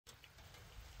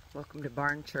Welcome to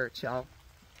Barn Church, y'all.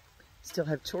 Still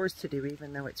have chores to do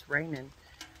even though it's raining.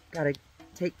 Got to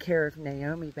take care of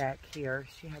Naomi back here.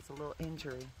 She has a little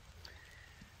injury.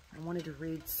 I wanted to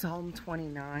read Psalm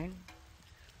 29,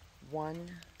 1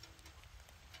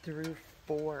 through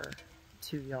 4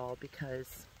 to y'all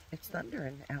because it's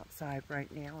thundering outside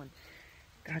right now and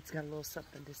God's got a little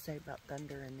something to say about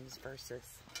thunder in these verses.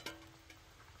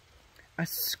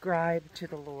 Ascribe to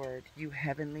the Lord, you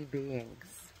heavenly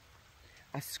beings.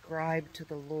 Ascribe to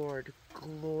the Lord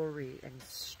glory and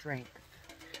strength.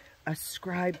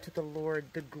 Ascribe to the Lord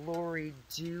the glory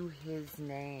due his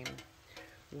name.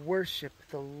 Worship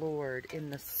the Lord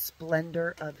in the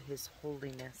splendor of his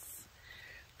holiness.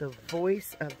 The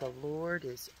voice of the Lord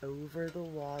is over the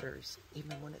waters,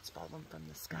 even when it's fallen from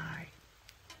the sky.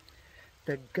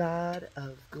 The God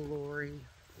of glory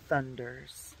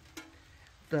thunders.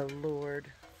 The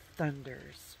Lord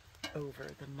thunders over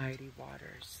the mighty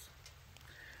waters.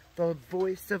 The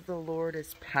voice of the Lord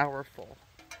is powerful.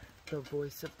 The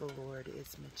voice of the Lord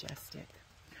is majestic.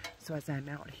 So as I'm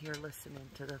out here listening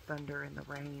to the thunder and the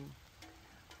rain,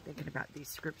 thinking about these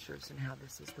scriptures and how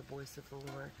this is the voice of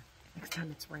the Lord. Next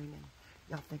time it's raining,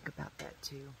 y'all think about that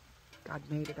too. God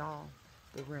made it all.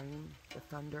 The rain, the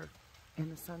thunder,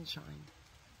 and the sunshine.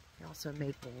 He also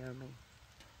made Naomi.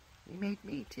 He made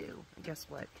me too. And guess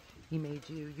what? He made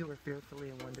you. You were fearfully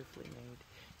and wonderfully made.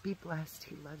 Be blessed.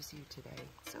 He loves you today.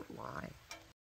 So do I.